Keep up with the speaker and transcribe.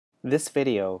This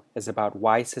video is about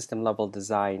why system-level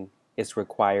design is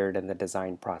required in the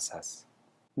design process.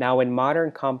 Now, in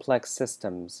modern complex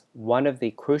systems, one of the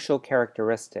crucial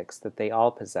characteristics that they all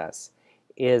possess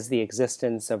is the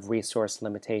existence of resource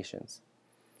limitations.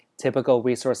 Typical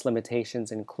resource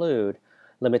limitations include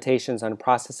limitations on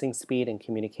processing speed and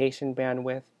communication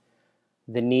bandwidth,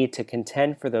 the need to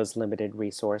contend for those limited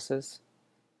resources,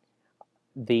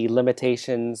 the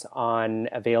limitations on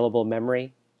available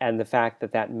memory, and the fact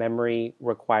that that memory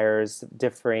requires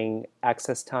differing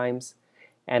access times,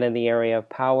 and in the area of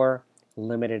power,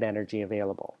 limited energy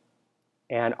available.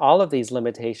 And all of these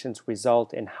limitations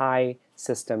result in high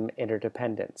system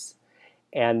interdependence.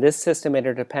 And this system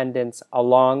interdependence,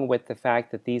 along with the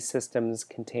fact that these systems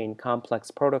contain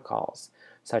complex protocols,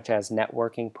 such as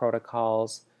networking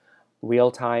protocols,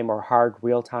 real-time or hard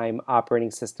real-time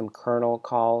operating system kernel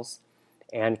calls,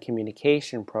 and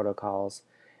communication protocols,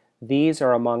 these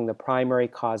are among the primary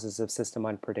causes of system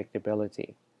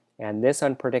unpredictability. And this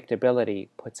unpredictability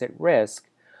puts at risk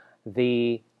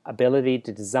the ability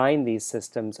to design these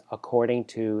systems according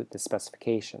to the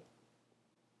specification.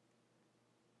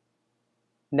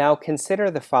 Now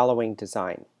consider the following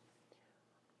design.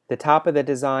 The top of the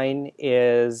design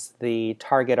is the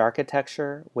target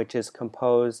architecture, which is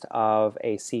composed of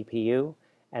a CPU,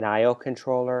 an I/O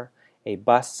controller, a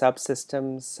bus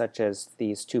subsystems, such as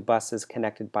these two buses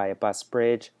connected by a bus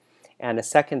bridge, and a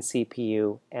second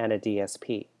CPU and a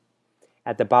DSP.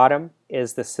 At the bottom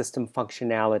is the system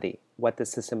functionality, what the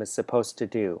system is supposed to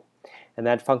do. And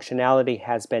that functionality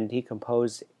has been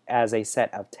decomposed as a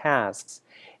set of tasks,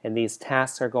 and these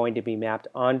tasks are going to be mapped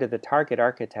onto the target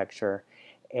architecture,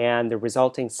 and the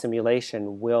resulting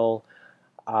simulation will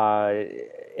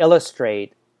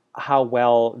illustrate how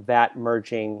well that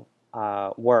merging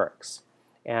works.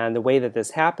 And the way that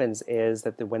this happens is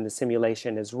that when the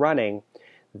simulation is running,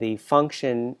 the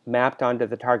function mapped onto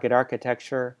the target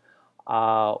architecture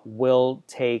will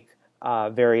take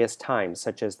various times,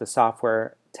 such as the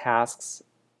software tasks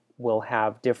will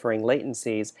have differing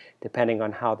latencies depending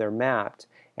on how they're mapped,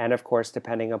 and of course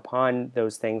depending upon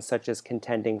those things such as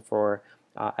contending for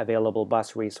available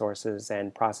bus resources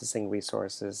and processing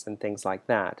resources and things like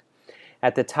that.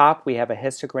 At the top we have a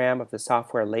histogram of the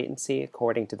software latency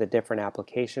according to the different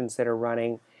applications that are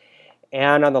running,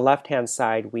 and on the left-hand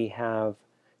side we have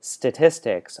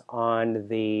statistics on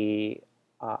the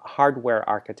hardware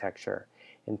architecture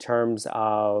in terms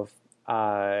of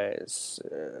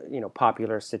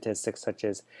popular statistics such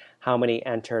as how many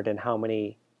entered and how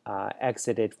many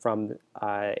exited from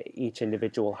each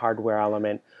individual hardware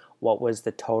element, what was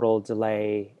the total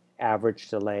delay, average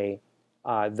delay,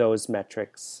 those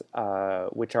metrics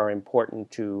which are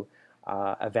important to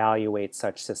evaluate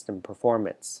such system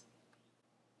performance.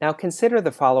 Now consider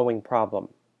the following problem,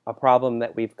 a problem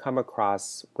that we've come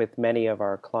across with many of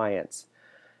our clients.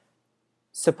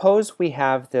 Suppose we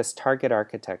have this target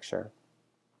architecture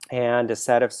and a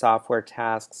set of software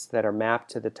tasks that are mapped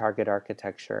to the target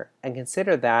architecture, and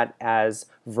consider that as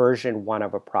version 1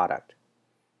 of a product.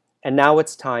 And now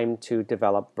it's time to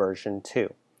develop version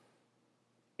 2.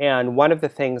 And one of the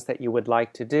things that you would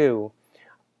like to do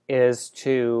is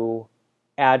to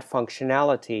add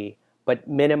functionality but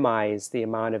minimize the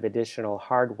amount of additional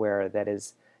hardware that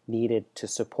is needed to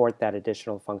support that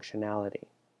additional functionality.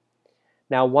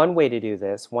 Now, one way to do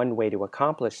this, one way to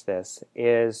accomplish this,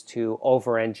 is to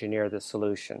over-engineer the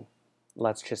solution.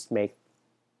 Let's just make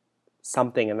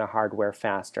something in the hardware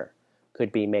faster.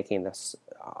 Could be making the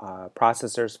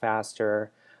processors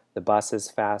faster, the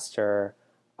buses faster,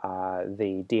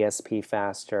 the DSP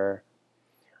faster.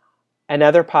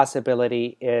 Another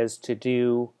possibility is to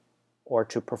do or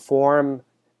to perform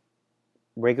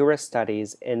rigorous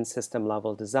studies in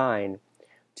system-level design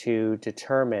to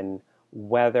determine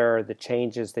whether the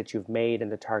changes that you've made in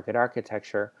the target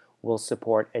architecture will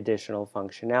support additional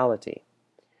functionality.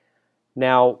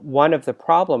 Now, one of the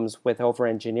problems with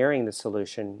over-engineering the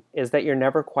solution is that you're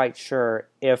never quite sure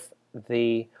if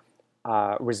the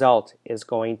result is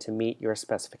going to meet your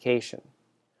specification.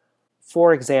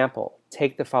 For example,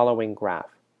 take the following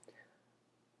graph.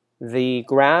 The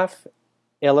graph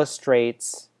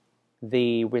illustrates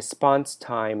the response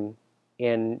time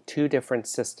in two different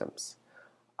systems.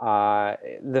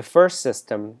 The first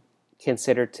system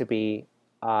considered to be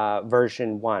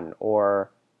version 1 or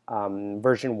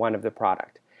version 1 of the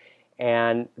product,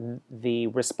 and the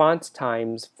response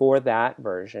times for that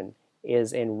version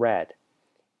is in red,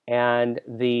 and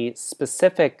the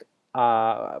specific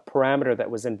parameter that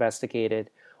was investigated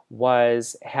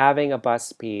was having a bus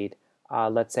speed,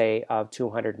 let's say, of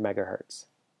 200 megahertz.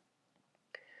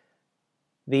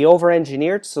 The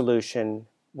over-engineered solution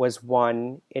was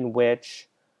one in which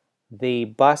the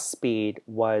bus speed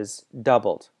was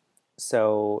doubled.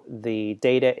 So the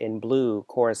data in blue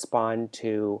correspond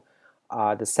to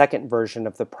the second version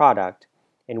of the product,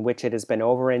 in which it has been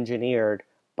over-engineered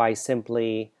by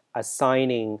simply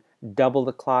assigning double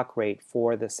the clock rate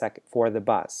for the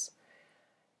bus.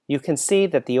 You can see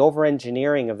that the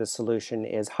over-engineering of the solution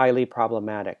is highly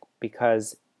problematic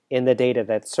because in the data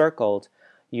that's circled,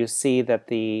 you see that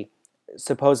the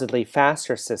supposedly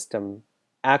faster system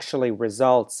actually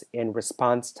results in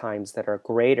response times that are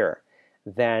greater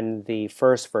than the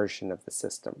first version of the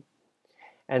system.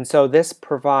 And so this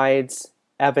provides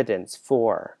evidence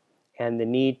for and the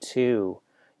need to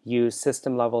use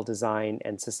system-level design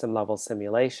and system-level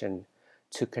simulation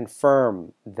to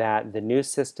confirm that the new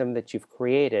system that you've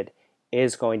created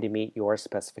is going to meet your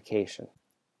specification.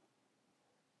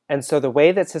 And so the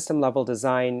way that system-level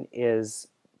design is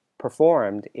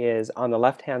performed is on the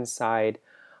left-hand side,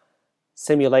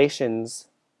 simulations,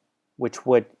 which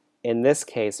would in this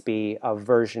case be of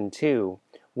version 2,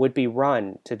 would be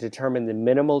run to determine the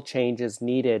minimal changes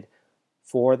needed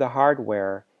for the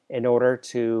hardware in order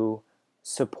to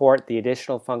support the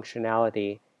additional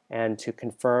functionality and to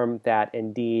confirm that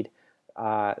indeed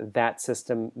that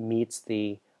system meets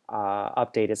the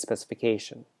updated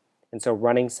specification. And so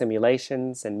running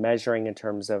simulations and measuring in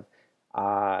terms of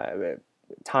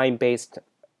time-based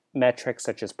metrics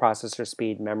such as processor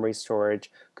speed, memory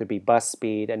storage, could be bus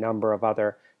speed, a number of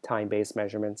other time-based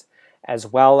measurements, as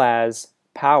well as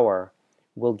power,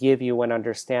 will give you an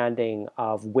understanding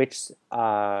of which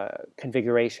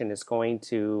configuration is going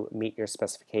to meet your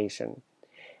specification.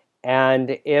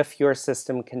 And if your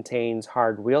system contains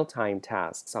hard real-time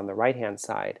tasks on the right-hand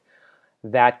side,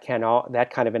 that kind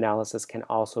of analysis can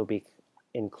also be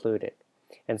included.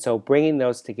 And so bringing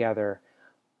those together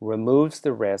removes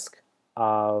the risk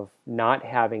of not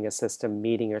having a system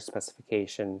meeting your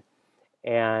specification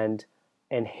and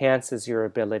enhances your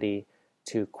ability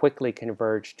to quickly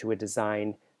converge to a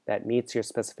design that meets your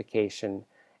specification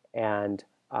and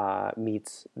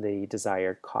meets the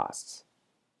desired costs.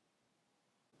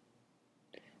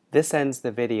 This ends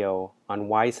the video on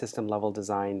why system-level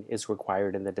design is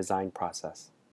required in the design process.